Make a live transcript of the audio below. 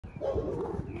Okay,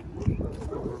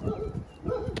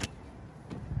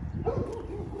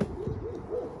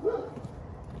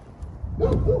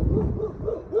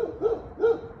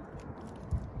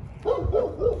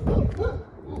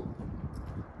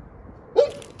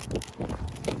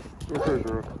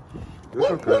 girl.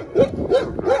 It's okay. It's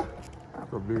okay.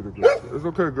 So big the girl. It's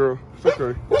okay, girl. It's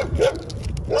okay.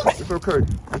 It's okay.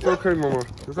 It's okay, mama.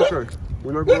 It's okay.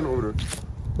 We're not going over there.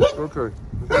 It's okay.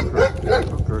 It's okay.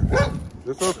 It's okay.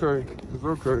 It's okay. It's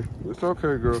okay. It's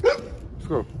okay, girl. Let's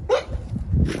go.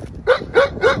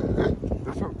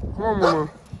 Come on,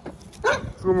 mama.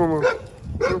 Let's go, mama.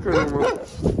 It's okay, mama.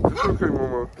 It's okay,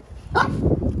 mama.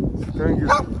 She can't get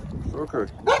you. It's okay.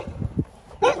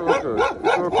 It's okay.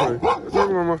 It's okay. It's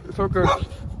okay, mama. It's okay.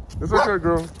 It's okay,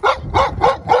 girl.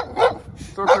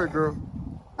 It's okay, girl.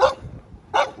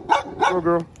 Go,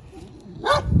 girl.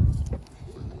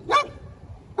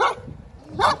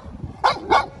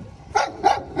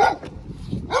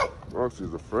 Oh,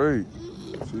 she's afraid.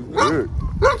 She's good.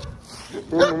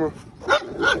 Come on, mama.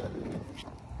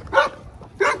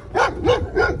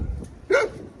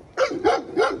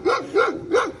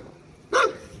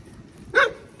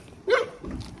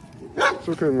 It's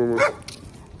okay, mama.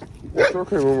 It's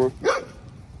okay, mama.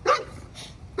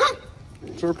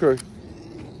 It's okay.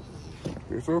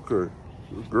 It's okay.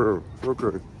 Good girl. It's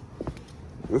okay.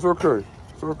 It's okay.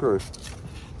 It's okay.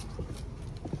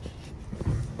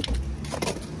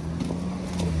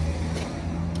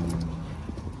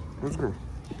 Let's go.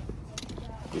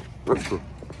 Let's go.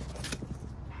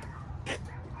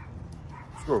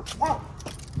 Let's go.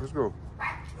 Let's go.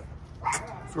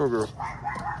 Let's go, girl.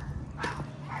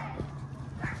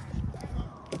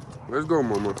 Let's go,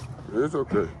 mama. It's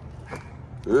okay.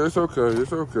 It's okay.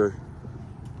 It's okay.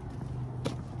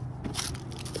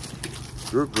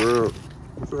 Good girl.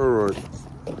 It's all right.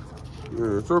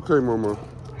 Yeah, it's okay, mama.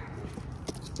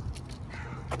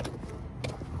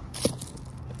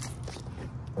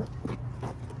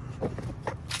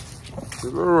 It's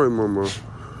all right, mama.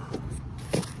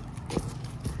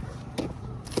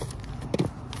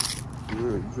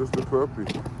 Yeah, just a puppy.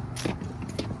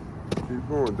 Keep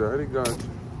going, daddy got you.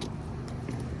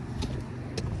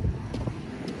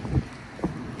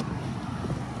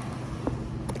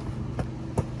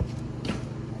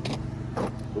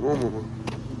 Come on, mama.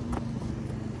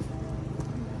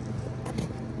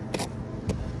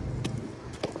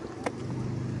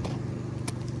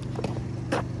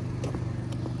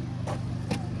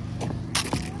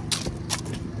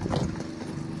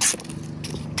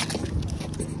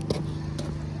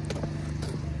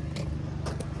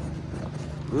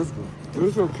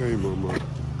 It's okay, mama.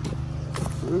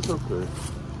 It's okay.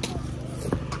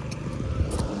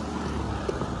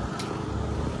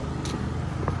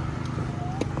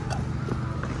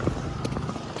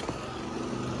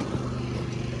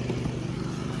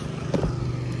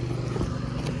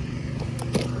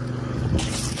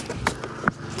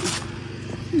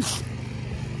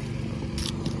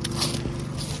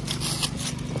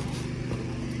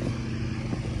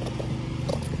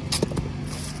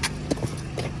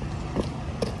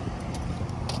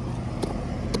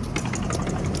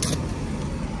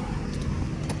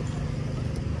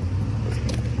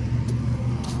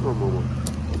 Come on, mama.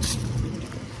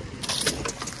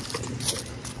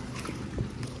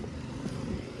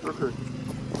 Okay.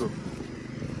 Go.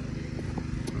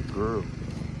 Good girl.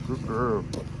 Good girl.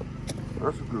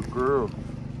 That's a good girl.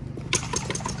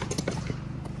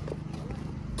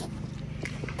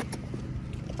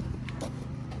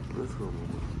 Let's go,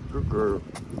 mama. Good girl.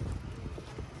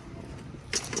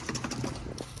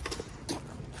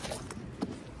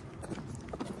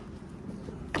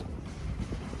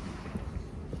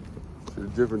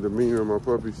 Different demeanor of my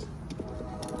puppies.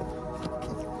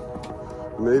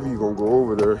 Maybe you're gonna go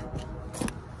over there.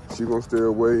 She gonna stay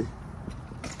away.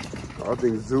 I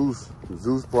think Zeus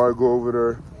probably go over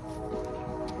there.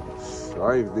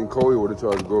 I even think Chloe would have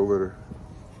tried to go over there.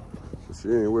 But she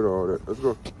ain't with all that. Let's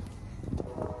go.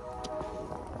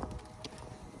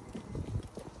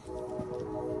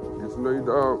 Get to know your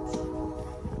dogs.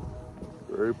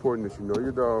 Very important that you know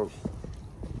your dogs.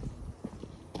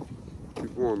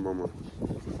 Keep going, mama.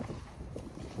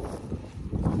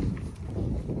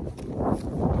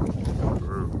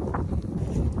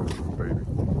 Baby.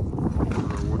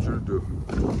 I want you to do.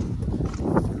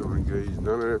 You don't engage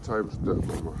none of that type of stuff,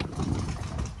 mama.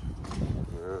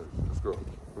 Yeah, let's go.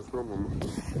 Let's go, mama.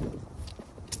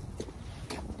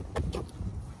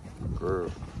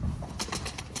 Girl.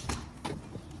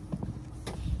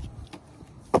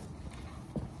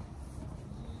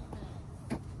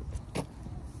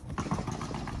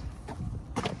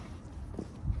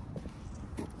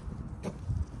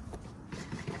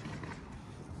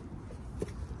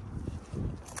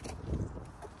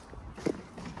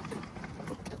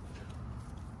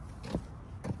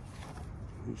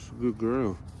 good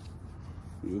girl.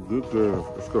 You're a good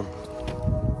girl. Let's go.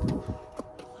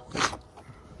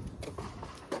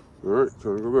 All right,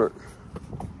 time to go back.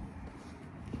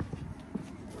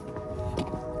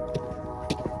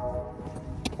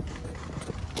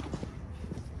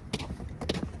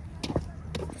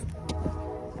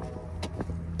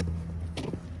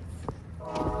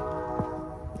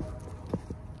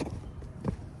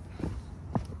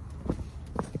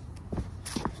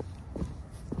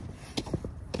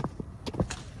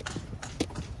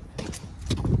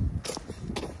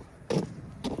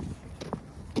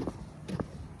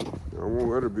 I won't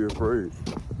let her be afraid.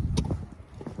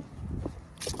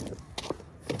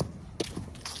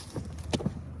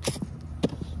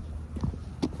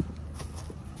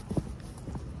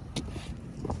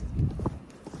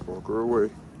 Walk her away.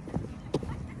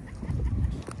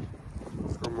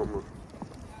 Let's go, mama.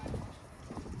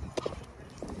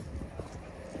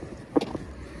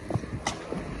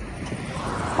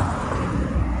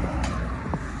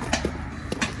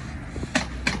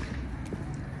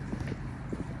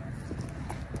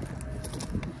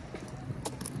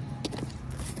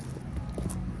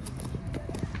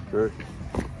 Okay.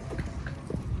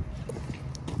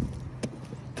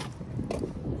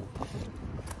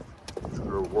 She's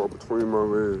gonna walk between my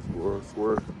legs, boy, I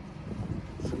swear.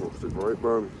 She's gonna stick right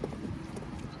by me.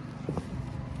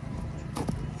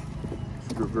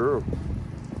 She's a good girl.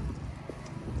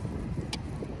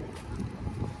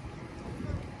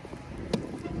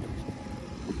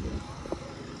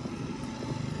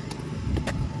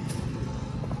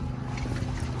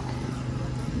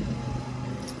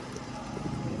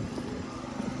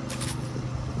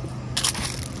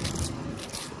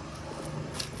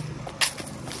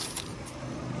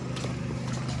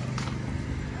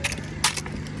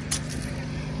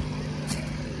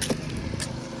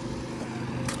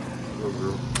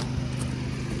 Girl.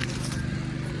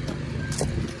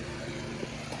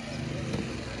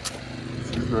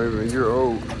 She's not even a year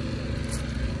old.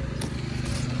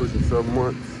 She's pushing 7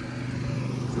 months.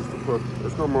 Just a puppy.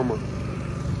 Let's go, mama.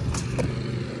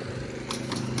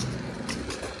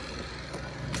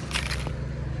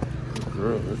 Good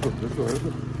girl. Let's go. Let's go. Let's go.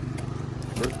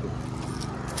 Let's go.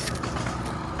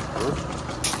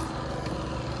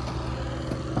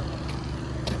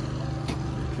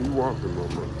 Keep walking,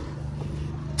 mama.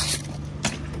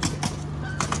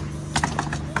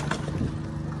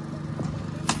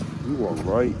 You walk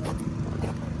right.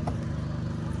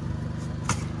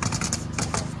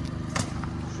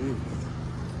 Jeez.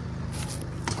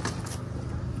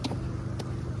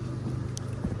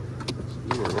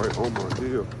 You are right on my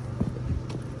heel.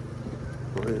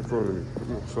 Right in front of me.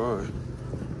 I'm outside.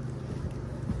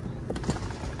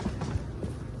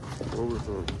 Over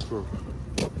some. So.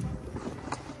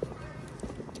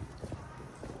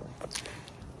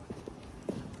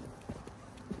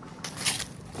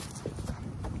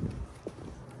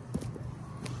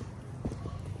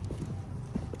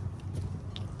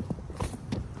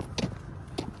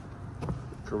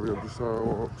 Cover up the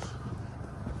sidewalks.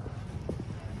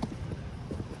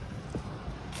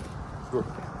 Let's go.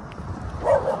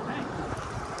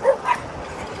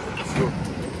 Let's go.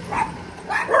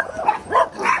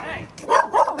 Hey!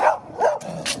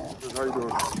 How you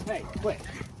doing? Hey, quick.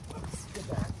 Get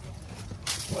back.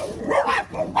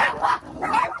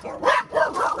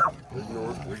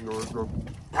 Ignore it, go.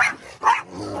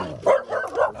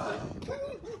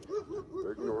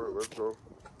 Ignore it, let's go.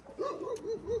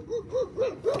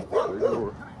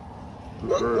 Ignore.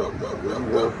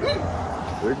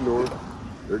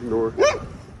 Good girl.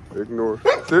 Ignore.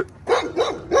 Sit.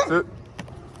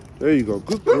 There you go.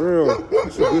 Good girl.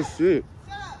 That's a good sit.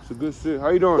 It's a good sit. How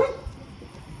you doing?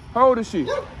 How old is she?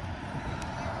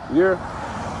 Yeah.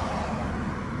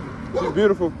 She's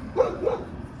beautiful.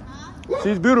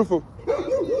 She's beautiful.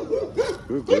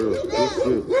 Good girl. Good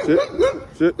sit.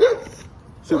 Sit.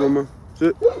 Sit, mama.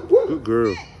 Sit. Good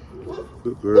girl.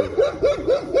 Good girl.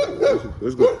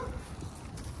 Let's go.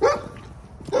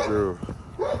 Good girl.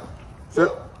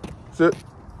 Sit.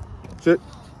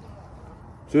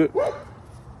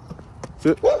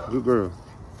 Good girl.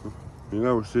 You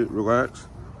know, sit. Relax.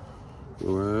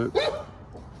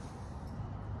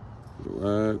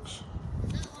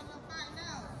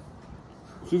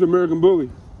 She's American Bully.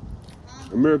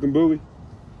 American Bully.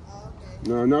 Oh, okay.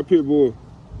 No, not Pitbull.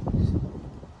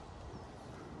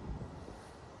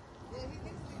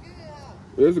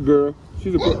 It's a girl.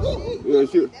 She's a puppy. Yeah,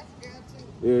 she. That's a girl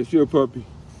too. Yeah, she a puppy.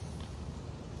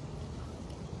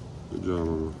 Good job,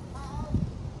 mama.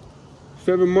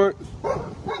 7 months.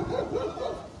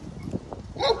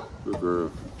 Good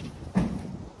girl.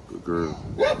 Good girl.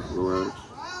 Relax.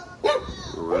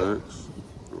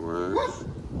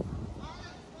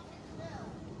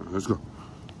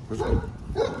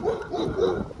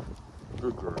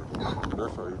 Good girl.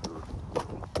 That's how you do it.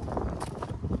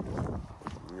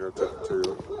 You gotta take the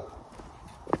tail.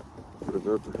 Good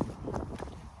nothing.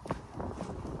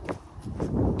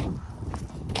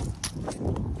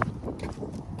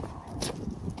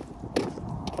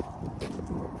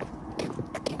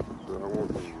 So I want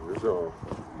to, it's all.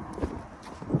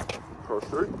 Cross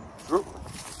straight. Go.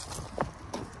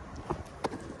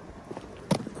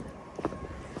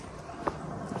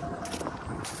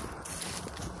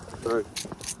 Hey.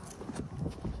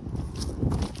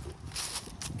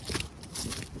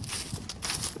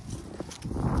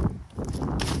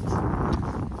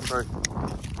 Hey.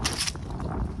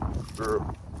 Girl.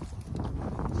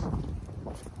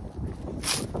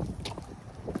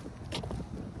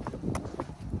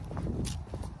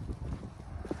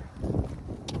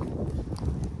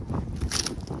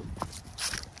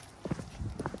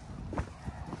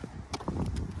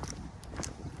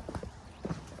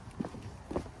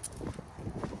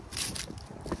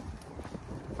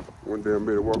 One day I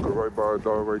made her walk right by a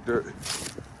dog right there.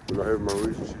 When I have my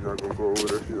leash, she's not gonna go over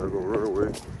there. She's not gonna run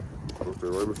away. She's gonna stay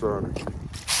right beside me.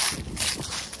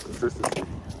 Consistency.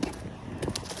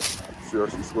 See how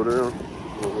she slow down?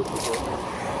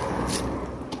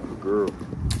 Good girl.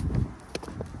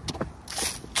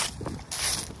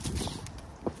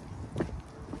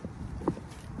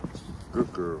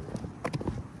 Good girl.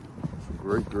 She's a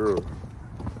great girl.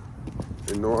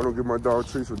 And no, I don't give my dog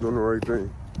treats for doing the right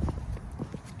thing.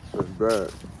 That's bad.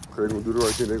 If they're gonna do the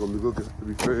right thing, they're gonna be looking to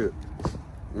be fed.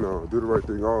 No, do the right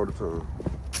thing all the time.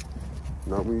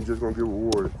 Not when you just gonna get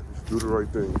rewarded. Just do the right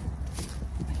thing.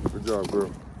 Good job,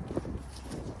 girl.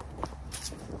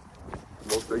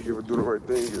 Most they give her do the right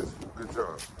thing is good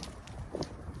job.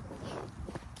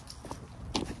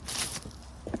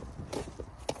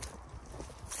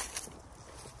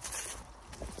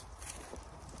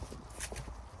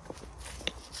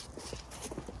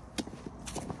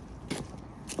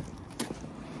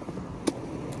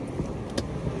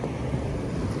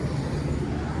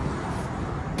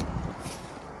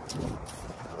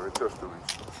 Touch the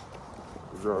leash.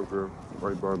 Good job, girl.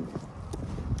 Right by me.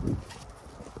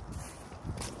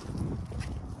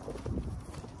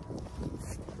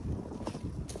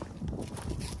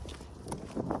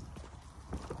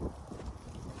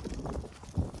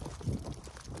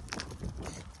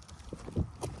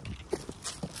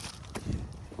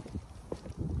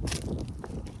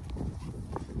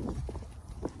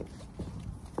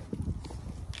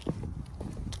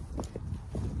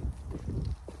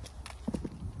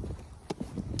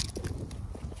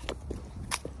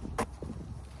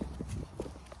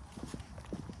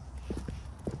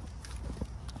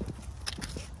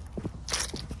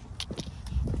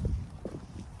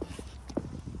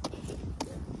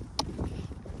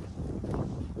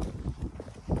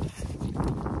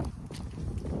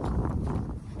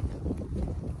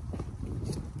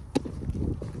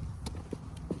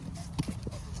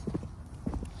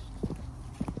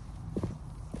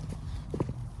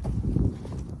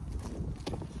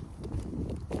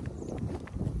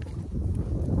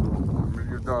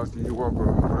 Dogs, do you walk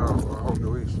around hold the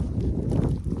leash?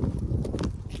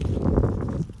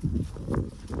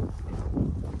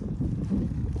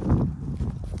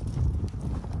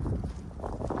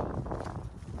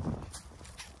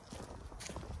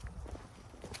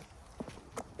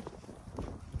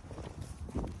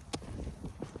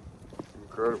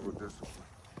 Incredible discipline.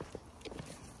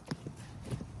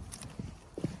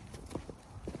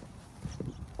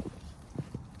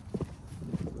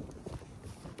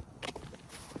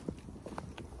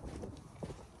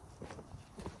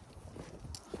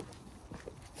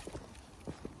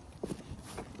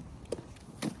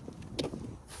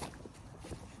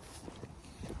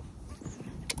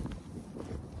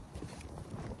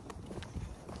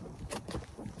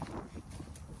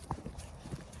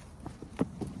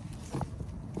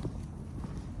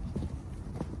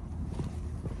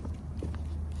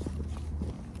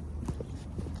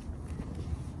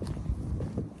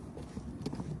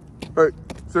 Hey,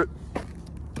 sit.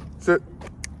 Sit.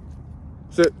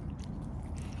 Sit.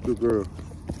 Good girl.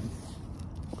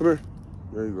 Come here.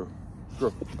 There you go.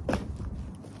 Let's go.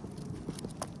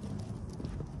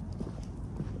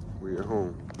 We at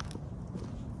home.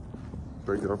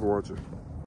 Thank y'all for watching.